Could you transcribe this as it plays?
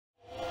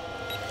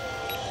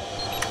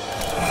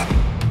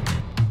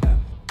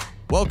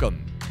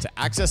Welcome to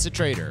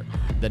AccessATrader,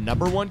 the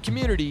 #1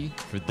 community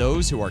for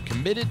those who are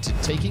committed to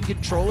taking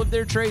control of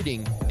their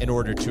trading in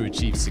order to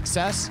achieve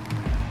success,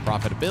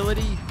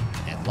 profitability,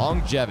 and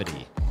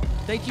longevity.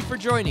 Thank you for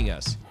joining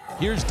us.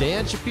 Here's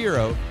Dan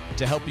Shapiro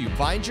to help you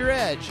find your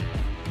edge,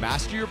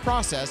 master your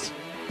process,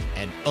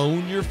 and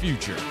own your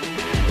future.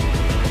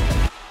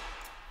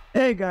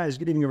 Hey guys,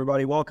 good evening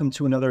everybody. Welcome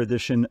to another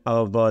edition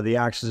of the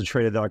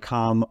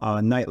AccessATrader.com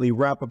nightly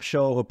wrap-up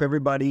show. Hope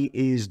everybody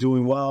is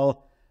doing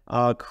well.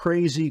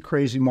 Crazy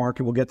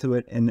market. We'll get to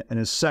it in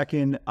a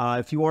second.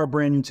 If you are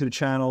brand new to the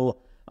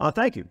channel,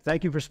 thank you.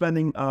 Thank you for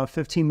spending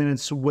 15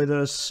 minutes with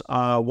us.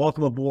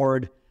 Welcome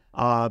aboard.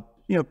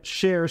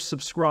 Share,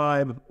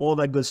 subscribe, all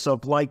that good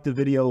stuff. Like the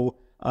video.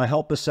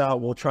 Help us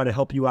out. We'll try to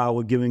help you out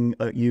with giving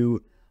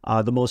you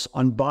the most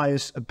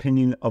unbiased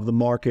opinion of the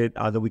market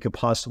that we could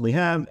possibly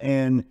have.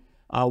 And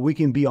we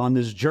can be on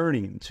this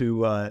journey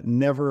to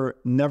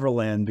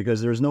Neverland,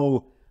 because there's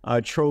no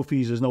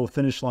trophies, there's no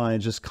finish line,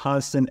 just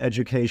constant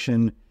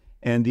education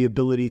and the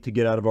ability to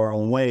get out of our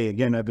own way.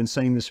 Again, I've been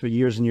saying this for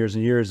years and years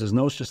and years. There's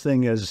no such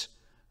thing as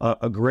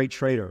a great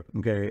trader.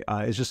 Okay,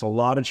 it's just a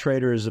lot of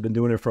traders have been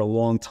doing it for a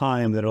long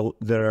time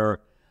that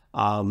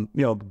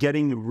are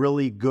getting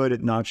really good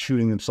at not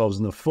shooting themselves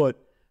in the foot,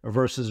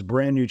 versus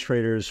brand new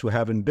traders who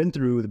haven't been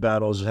through the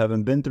battles, who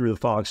haven't been through the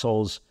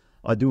foxholes,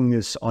 doing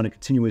this on a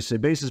continuous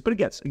basis. But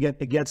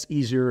it gets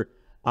easier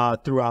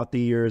throughout the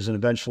years, and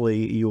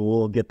eventually you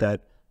will get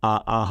that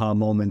aha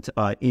moment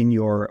in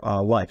your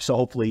life. So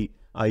hopefully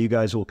you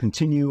guys will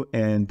continue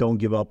and don't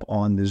give up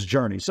on this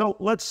journey. So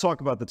let's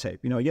talk about the tape.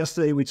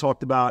 Yesterday we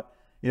talked about,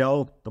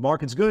 the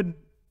market's good.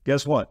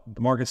 Guess what? The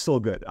market's still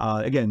good.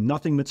 Again,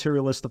 nothing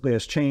materialistically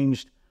has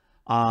changed.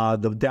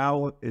 The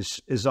Dow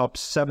is up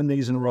 7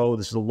 days in a row.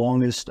 This is the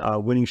longest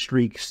winning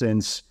streak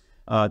since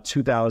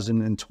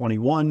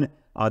 2021.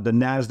 The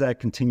NASDAQ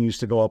continues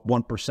to go up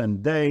 1% a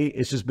day.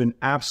 It's just been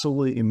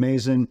absolutely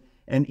amazing.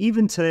 And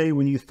even today,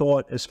 when you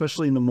thought,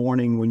 especially in the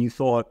morning, when you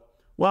thought,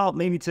 well,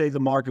 maybe today the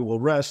market will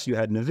rest, you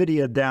had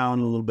NVIDIA down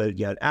a little bit,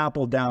 you had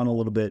Apple down a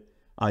little bit,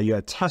 you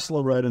had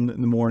Tesla red in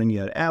the morning, you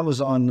had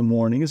Amazon in the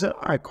morning. You said,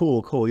 all right,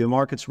 cool. Your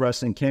market's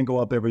resting, can't go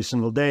up every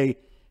single day.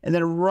 And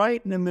then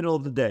right in the middle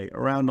of the day,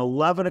 around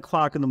 11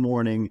 o'clock in the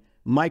morning,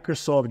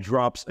 Microsoft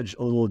drops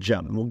a little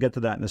gem. And we'll get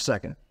to that in a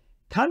second.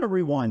 Kind of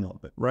rewind a little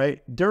bit,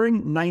 right?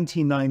 During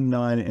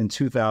 1999 and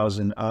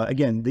 2000,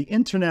 again, the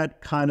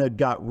internet kind of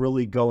got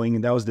really going,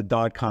 and that was the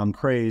dot-com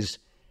craze.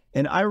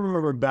 And I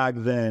remember back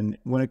then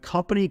when a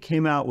company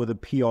came out with a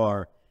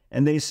PR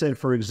and they said,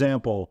 for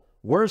example,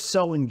 we're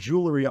selling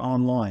jewelry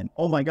online.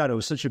 Oh my God, it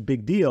was such a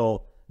big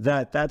deal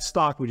that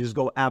stock would just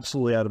go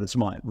absolutely out of its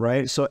mind,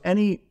 right? So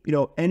any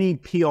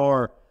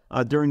PR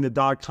during the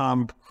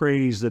dot-com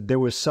craze that they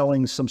were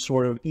selling some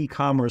sort of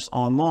e-commerce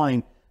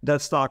online, that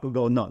stock will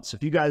go nuts.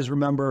 If you guys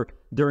remember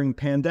during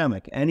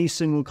pandemic, any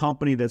single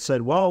company that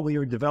said, well, we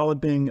are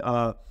developing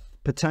a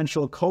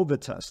potential COVID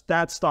test,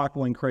 that stock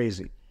went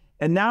crazy.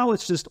 And now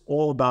it's just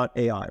all about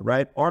AI,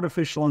 right?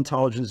 Artificial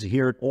intelligence, you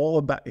hear it all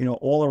about,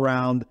 all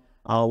around.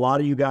 A lot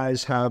of you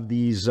guys have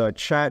these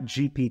chat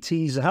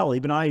GPTs. Hell,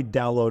 even I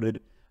downloaded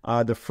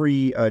the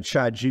free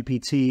chat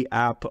GPT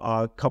app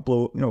a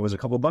couple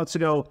of months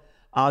ago.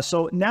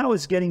 So now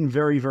it's getting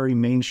very, very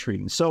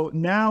mainstream. So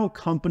now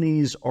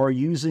companies are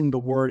using the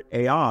word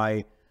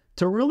AI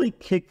to really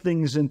kick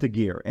things into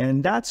gear.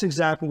 And that's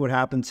exactly what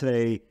happened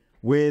today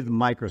with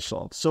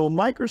Microsoft. So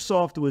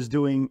Microsoft was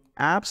doing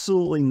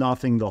absolutely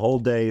nothing the whole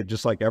day,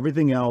 just like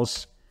everything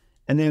else.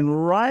 And then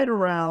right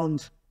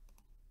around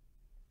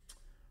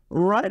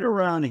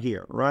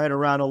here, right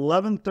around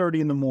 11:30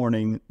 in the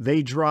morning,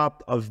 they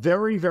dropped a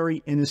very,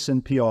 very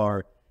innocent PR.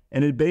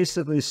 And it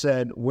basically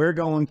said, we're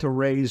going to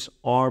raise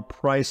our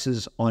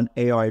prices on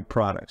AI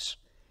products.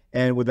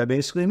 And what that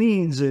basically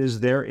means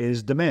is there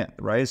is demand,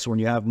 right? So when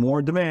you have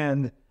more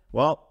demand,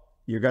 well,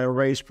 you're going to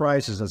raise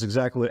prices. That's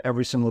exactly what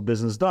every single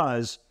business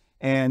does.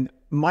 And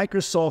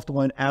Microsoft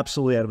went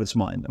absolutely out of its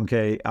mind,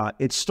 okay?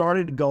 It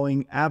started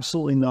going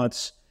absolutely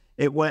nuts.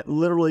 It went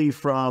literally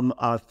from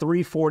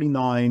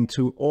 349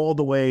 to all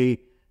the way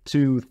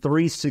to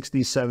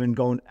 367,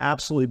 going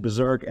absolutely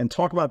berserk. And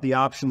talk about the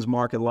options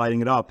market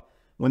lighting it up.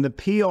 When the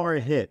PR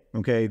hit,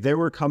 okay, they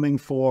were coming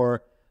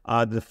for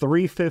the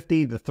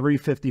 350, the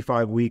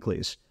 355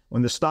 weeklies.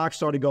 When the stock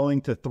started going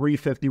to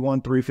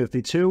 351,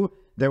 352,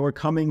 they were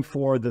coming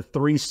for the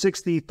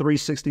 360,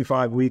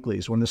 365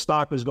 weeklies. When the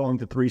stock was going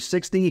to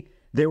 360,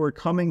 they were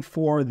coming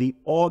for the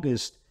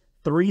August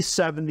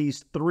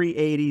 370s,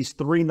 380s,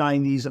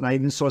 390s, and I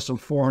even saw some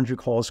 400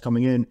 calls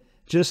coming in.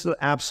 Just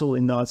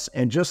absolutely nuts.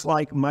 And just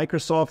like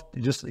Microsoft,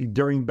 just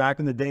back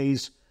in the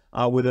days,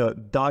 with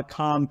a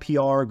 .com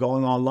PR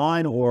going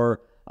online,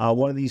 or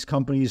one of these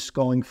companies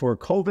going for a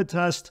COVID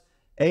test,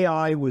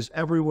 AI was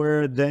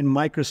everywhere. Then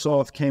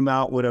Microsoft came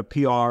out with a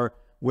PR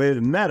with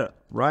Meta,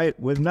 right?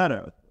 With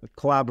Meta,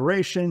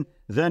 collaboration.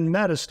 Then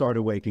Meta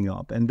started waking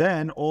up. And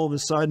then all of a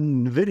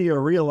sudden, NVIDIA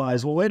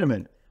realized, well, wait a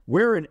minute,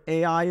 we're in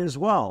AI as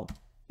well.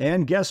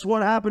 And guess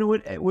what happened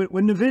with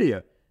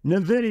NVIDIA?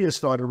 NVIDIA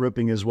started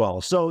ripping as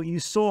well. So you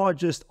saw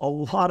just a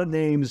lot of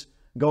names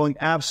going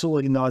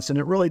absolutely nuts. And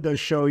it really does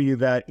show you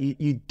that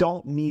you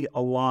don't need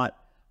a lot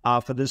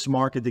for this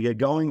market to get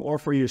going or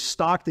for your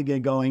stock to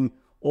get going.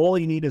 All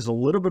you need is a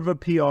little bit of a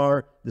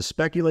PR. The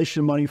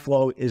speculation money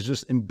flow is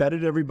just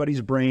embedded in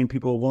everybody's brain.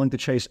 People are willing to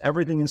chase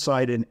everything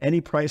inside in any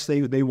price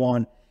they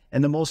want.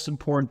 And the most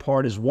important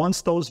part is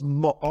once those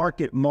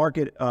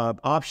market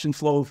option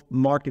flow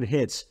market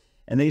hits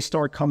and they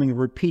start coming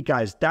repeat,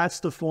 guys, that's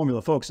the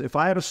formula, folks. If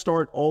I had to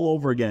start all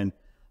over again,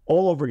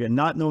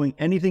 not knowing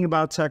anything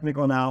about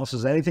technical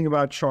analysis, anything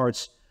about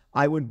charts,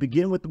 I would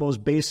begin with the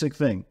most basic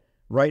thing,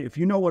 right? If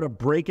you know what a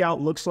breakout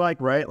looks like,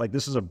 right? Like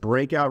this is a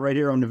breakout right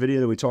here on the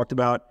video that we talked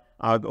about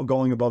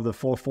going above the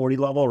 440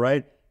 level,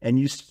 right? And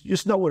you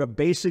just know what a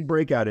basic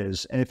breakout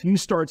is. And if you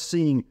start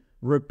seeing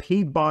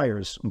repeat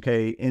buyers,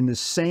 okay, in the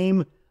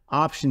same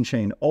option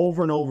chain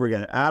over and over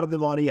again, out of the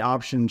money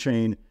option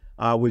chain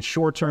with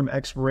short-term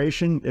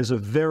expiration, there's a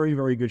very,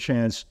 very good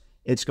chance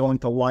it's going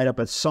to light up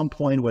at some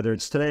point, whether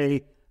it's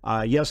today,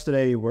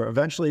 yesterday, where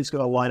eventually it's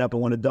going to light up.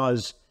 And when it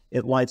does,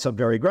 it lights up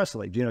very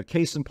aggressively. You know,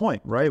 case in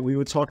point, right? We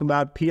were talking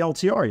about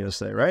PLTR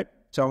yesterday, right?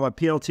 Talking about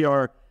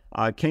PLTR,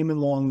 came in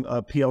long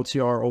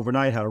PLTR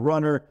overnight, had a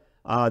runner.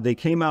 They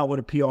came out with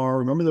a PR.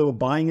 Remember they were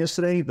buying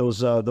yesterday?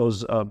 Those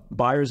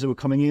buyers that were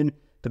coming in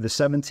for the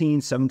 17,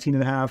 17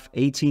 and a half,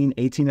 18,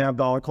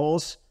 $18.5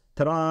 calls.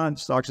 Ta-da!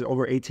 Stocks at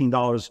over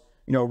 $18.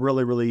 You know,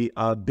 really, really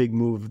big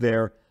move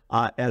there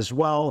as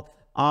well.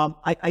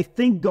 I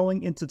think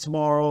going into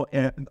tomorrow,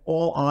 and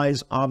all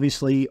eyes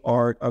obviously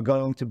are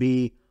going to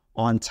be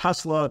on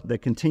Tesla that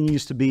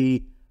continues to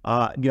be,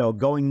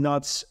 going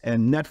nuts,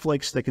 and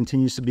Netflix that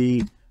continues to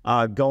be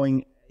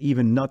going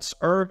even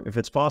nutser, if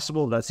it's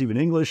possible. That's even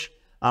English.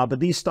 But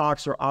these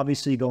stocks are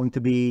obviously going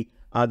to be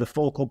the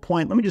focal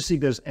point. Let me just see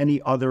if there's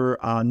any other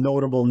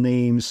notable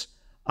names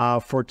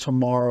for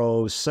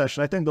tomorrow's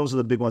session. I think those are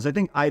the big ones. I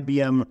think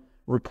IBM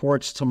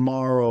reports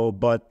tomorrow,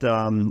 but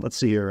let's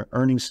see here.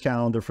 Earnings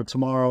calendar for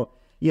tomorrow.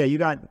 Yeah, you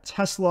got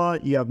Tesla,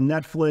 you have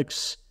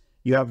Netflix,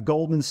 you have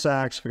Goldman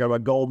Sachs. Forgot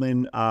about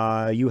Goldman.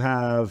 You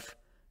have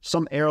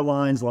some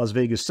airlines, Las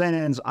Vegas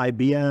Sands,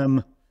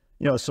 IBM,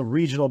 some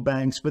regional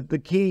banks. But the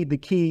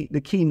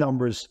key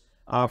numbers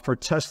for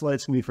Tesla,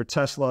 it's going to be for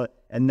Tesla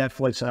and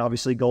Netflix, and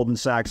obviously Goldman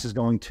Sachs is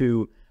going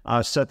to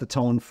set the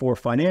tone for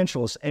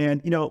financials.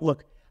 And,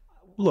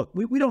 look,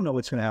 we don't know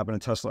what's going to happen in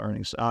Tesla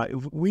earnings.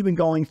 We've been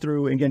going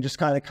through, again, just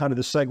kind of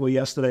the segue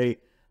yesterday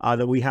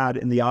that we had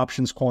in the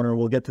options corner.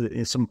 We'll get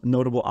to some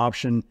notable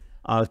option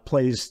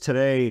plays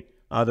today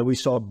that we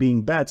saw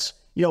being bets.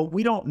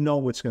 We don't know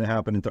what's going to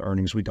happen into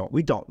earnings. We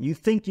don't. You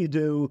think you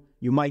do.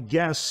 You might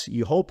guess.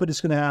 You hope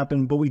it's going to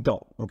happen, but we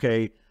don't,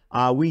 okay?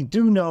 We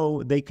do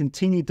know they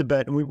continue to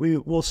bet, and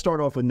we'll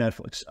start off with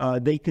Netflix.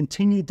 They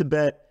continue to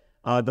bet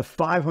the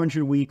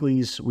 500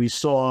 weeklies. We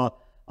saw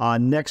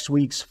next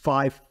week's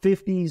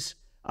 550s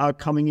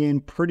coming in,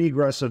 pretty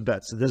aggressive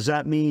bets. Does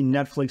that mean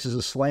Netflix is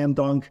a slam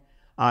dunk?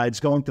 It's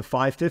going to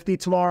 550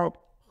 tomorrow?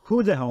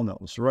 Who the hell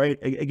knows, right?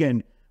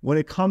 Again, when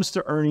it comes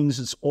to earnings,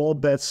 it's all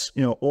bets.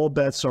 All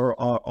bets are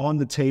on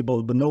the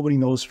table, but nobody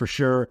knows for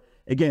sure.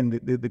 Again,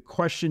 the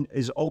question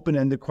is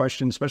open-ended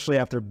question, especially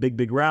after a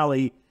big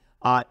rally.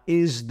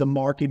 Is the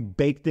market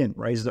baked in,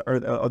 right?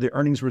 Are the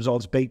earnings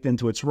results baked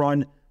into its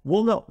run?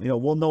 We'll know.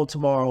 We'll know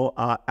tomorrow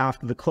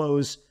after the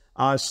close.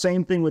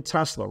 Same thing with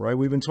Tesla, right?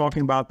 We've been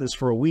talking about this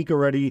for a week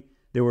already.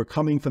 They were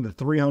coming for the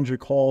 300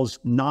 calls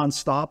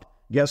nonstop.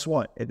 Guess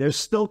what? They're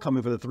still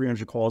coming for the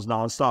 300 calls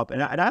nonstop.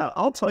 And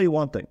I'll tell you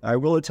one thing. I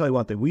will tell you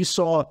one thing. We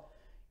saw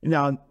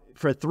now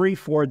for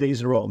 3-4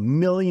 days in a row,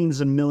 millions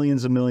and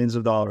millions and millions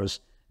of dollars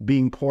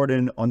being poured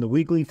in on the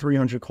weekly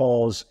 300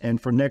 calls, and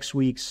for next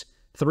week's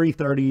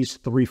 330s,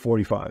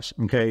 345s.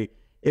 Okay.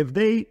 If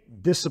they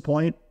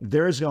disappoint,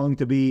 there's going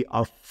to be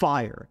a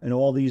fire in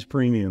all these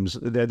premiums.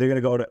 They're going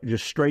to go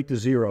just straight to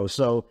zero.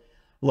 So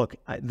look,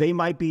 they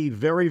might be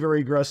very, very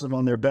aggressive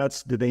on their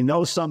bets. Did they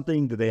know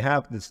something? Did they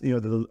have this,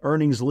 the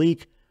earnings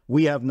leak?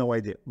 We have no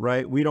idea,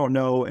 right? We don't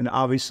know. And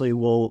obviously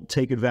we'll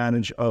take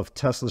advantage of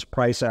Tesla's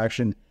price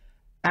action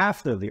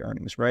after the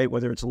earnings, right?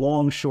 Whether it's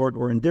long, short,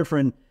 or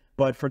indifferent.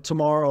 But for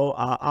tomorrow,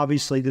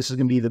 obviously this is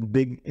going to be the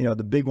big,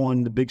 the big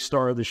one, the big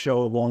star of the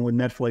show, along with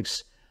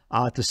Netflix,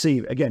 to see,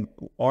 again,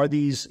 are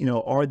these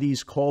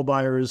call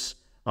buyers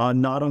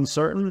not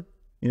uncertain?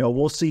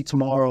 We'll see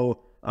tomorrow,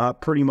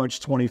 pretty much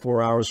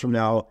 24 hours from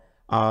now,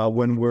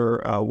 when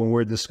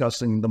we're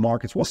discussing the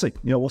markets. We'll see.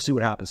 We'll see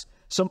what happens.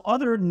 Some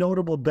other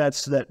notable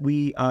bets that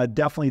we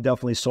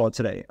definitely saw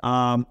today.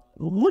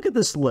 Look at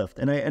this lift,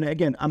 and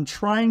again, I'm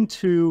trying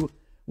to,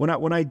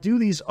 when I do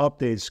these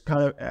updates,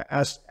 kind of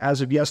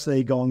as of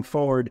yesterday going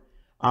forward,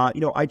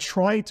 I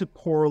try to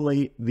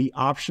correlate the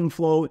option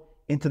flow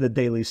into the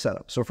daily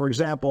setup. So for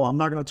example, I'm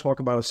not going to talk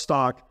about a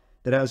stock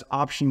that has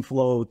option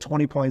flow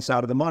 20 points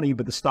out of the money,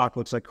 but the stock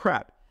looks like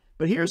crap.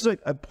 But here's a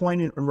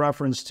point in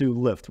reference to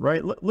Lyft,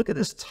 right? Look at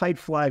this tight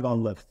flag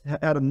on Lyft.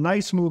 Had a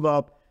nice move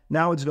up.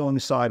 Now it's going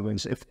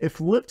sideways. If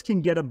Lyft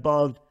can get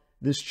above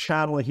this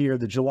channel here,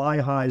 the July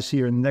highs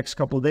here in the next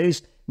couple of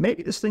days,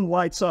 maybe this thing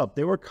lights up.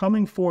 They were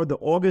coming for the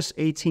August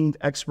 18th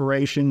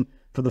expiration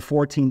for the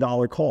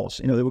 $14 calls.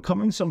 You know, they were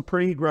coming some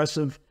pretty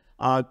aggressive,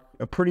 a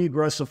pretty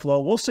aggressive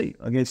flow. We'll see.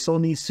 Again, it still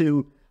needs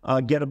to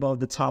get above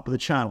the top of the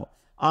channel.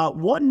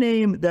 One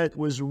name that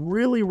was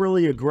really,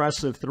 really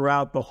aggressive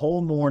throughout the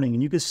whole morning,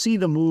 and you can see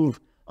the move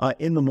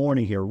in the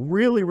morning here,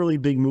 really, really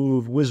big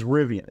move, was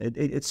Rivian.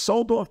 It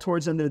sold off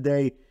towards the end of the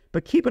day,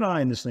 but keep an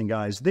eye on this thing,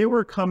 guys. They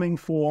were coming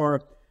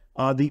for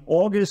the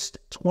August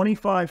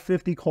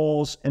 25.50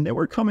 calls, and they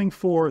were coming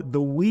for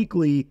the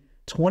weekly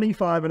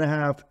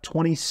 25.5,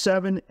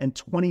 27, and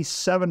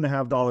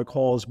 $27.5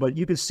 calls. But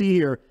you can see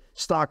here,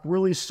 stock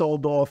really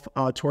sold off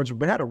towards,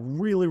 but had a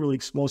really, really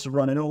explosive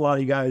run. I know a lot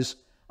of you guys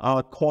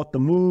caught the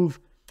move.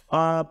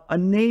 A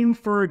name,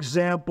 for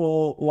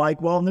example, like,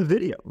 well,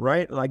 NVIDIA,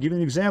 right? I'll give you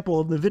an example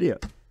of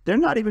NVIDIA. They're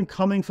not even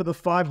coming for the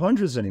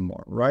 500s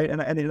anymore, right?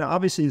 And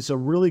obviously, it's a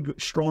really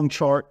strong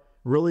chart,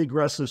 really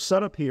aggressive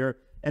setup here,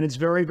 and it's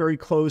very, very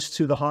close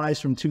to the highs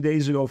from 2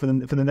 days ago for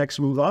the next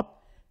move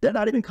up. They're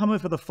not even coming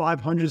for the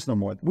 500s no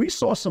more. We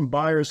saw some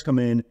buyers come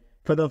in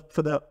for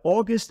the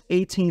August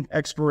 18th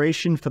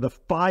expiration for the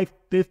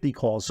 550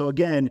 calls. So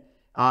again,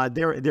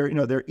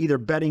 they're either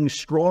betting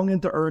strong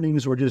into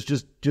earnings or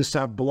just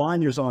have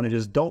blinders on and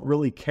just don't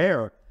really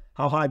care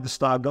how high the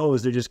stock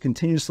goes. They're just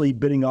continuously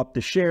bidding up the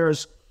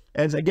shares.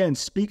 And again,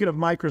 speaking of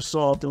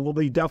Microsoft, and we'll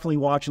be definitely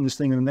watching this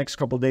thing in the next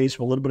couple of days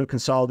for a little bit of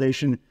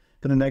consolidation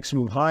for the next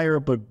move higher.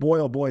 But boy,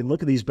 oh boy,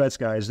 look at these bets,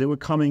 guys. They were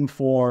coming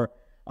for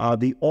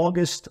the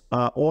August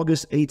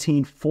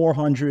 18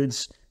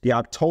 400s, the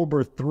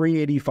October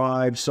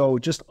 385. So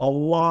just a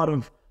lot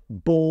of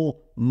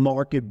bull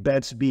market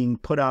bets being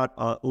put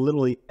out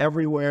literally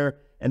everywhere.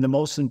 And the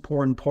most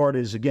important part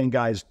is, again,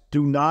 guys,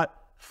 do not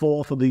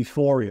fall for the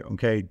euphoria,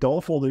 okay?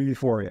 Don't fall for the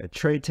euphoria.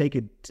 Take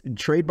it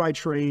trade by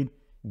trade,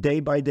 day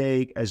by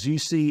day. As you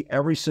see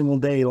every single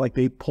day, like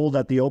they pulled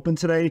at the open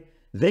today,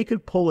 they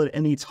could pull at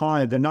any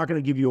time. They're not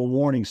going to give you a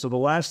warning. So the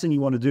last thing you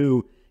want to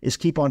do is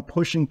keep on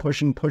pushing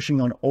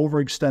on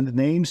overextended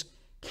names.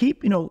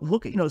 Keep,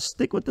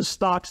 stick with the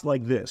stocks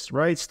like this,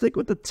 right? Stick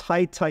with the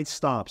tight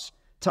stops,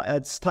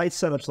 tight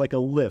setups like a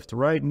lift,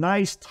 right?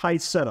 Nice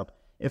tight setup.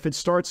 If it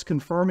starts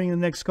confirming in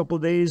the next couple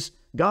of days,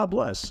 God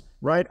bless,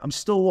 right? I'm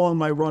still long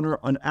my runner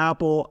on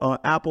Apple.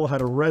 Apple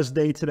had a res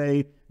day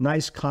today.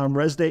 Nice calm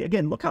res day.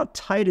 Again, look how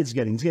tight it's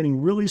getting. It's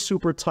getting really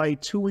super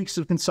tight. 2 weeks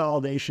of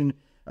consolidation.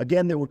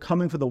 Again, they were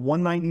coming for the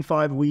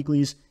 195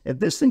 weeklies. If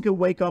this thing could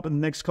wake up in the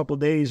next couple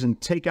of days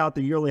and take out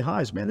the yearly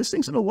highs, man, this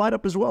thing's going to light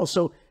up as well.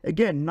 So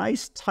again,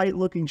 nice tight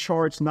looking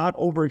charts, not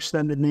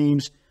overextended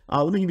names.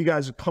 Let me give you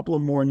guys a couple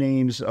of more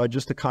names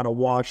just to kind of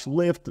watch.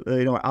 Lyft,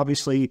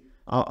 obviously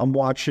I'm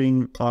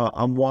watching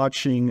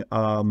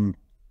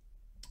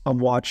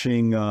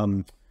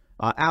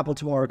Apple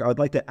tomorrow. I would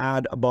like to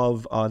add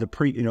above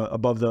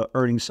above the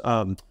earnings,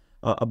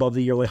 above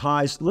the yearly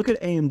highs. Look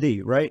at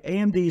AMD, right?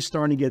 AMD is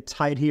starting to get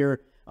tight here.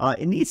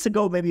 It needs to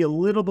go maybe a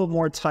little bit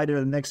more tighter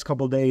in the next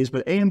couple of days,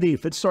 but AMD,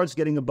 if it starts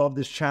getting above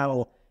this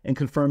channel and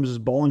confirms this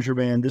Bollinger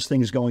Band, this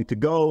thing is going to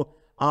go.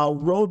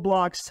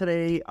 Roadblocks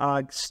today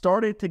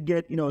started to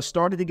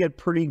get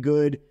pretty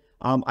good.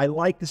 I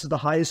like this is the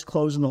highest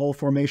close in the whole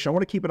formation. I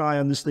want to keep an eye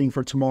on this thing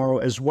for tomorrow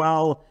as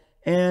well.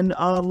 And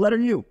Letter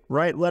U,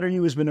 right? Letter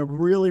U has been a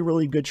really,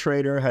 really good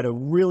trader, had a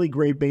really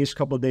great base a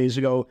couple of days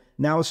ago.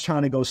 Now it's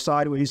trying to go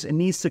sideways. It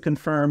needs to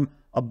confirm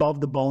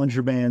above the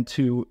Bollinger Band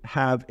to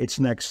have its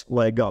next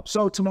leg up.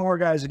 So tomorrow,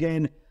 guys,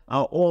 again,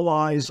 all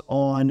eyes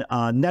on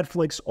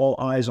Netflix, all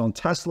eyes on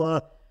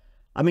Tesla.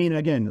 I mean,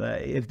 again,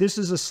 if this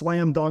is a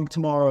slam dunk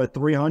tomorrow at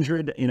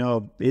 300,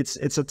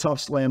 it's a tough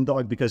slam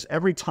dunk because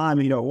every time,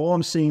 all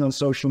I'm seeing on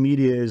social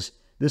media is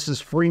this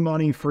is free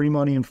money, and free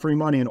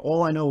money. And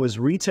all I know is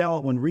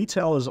retail, when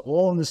retail is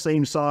all on the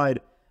same side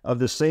of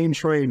the same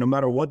trade, no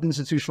matter what the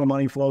institutional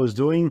money flow is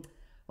doing,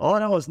 all I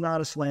know is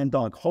not a slam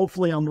dunk.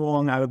 Hopefully I'm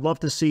wrong. I would love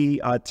to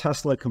see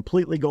Tesla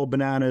completely go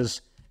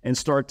bananas and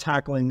start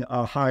tackling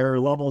higher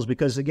levels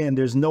because, again,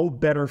 there's no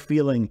better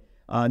feeling.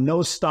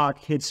 No stock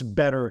hits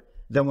better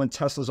than when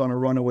Tesla's on a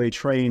runaway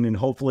train, and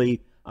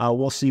hopefully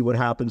we'll see what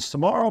happens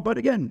tomorrow. But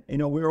again,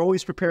 we're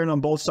always preparing on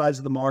both sides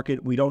of the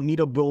market. We don't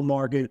need a bull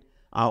market.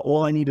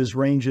 All I need is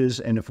ranges,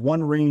 and if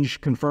one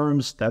range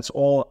confirms, that's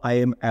all I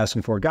am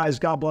asking for. Guys,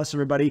 God bless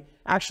everybody.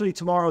 Actually,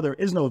 tomorrow there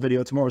is no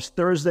video. Tomorrow's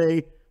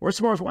Thursday, or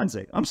tomorrow's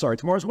Wednesday. I'm sorry,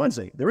 tomorrow's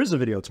Wednesday. There is a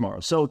video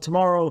tomorrow. So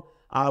tomorrow,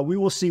 we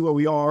will see where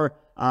we are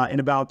in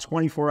about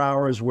 24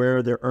 hours,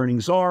 where their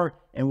earnings are,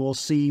 and we'll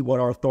see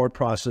what our thought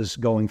process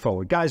going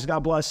forward. Guys, God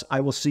bless. I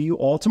will see you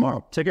all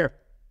tomorrow. Take care.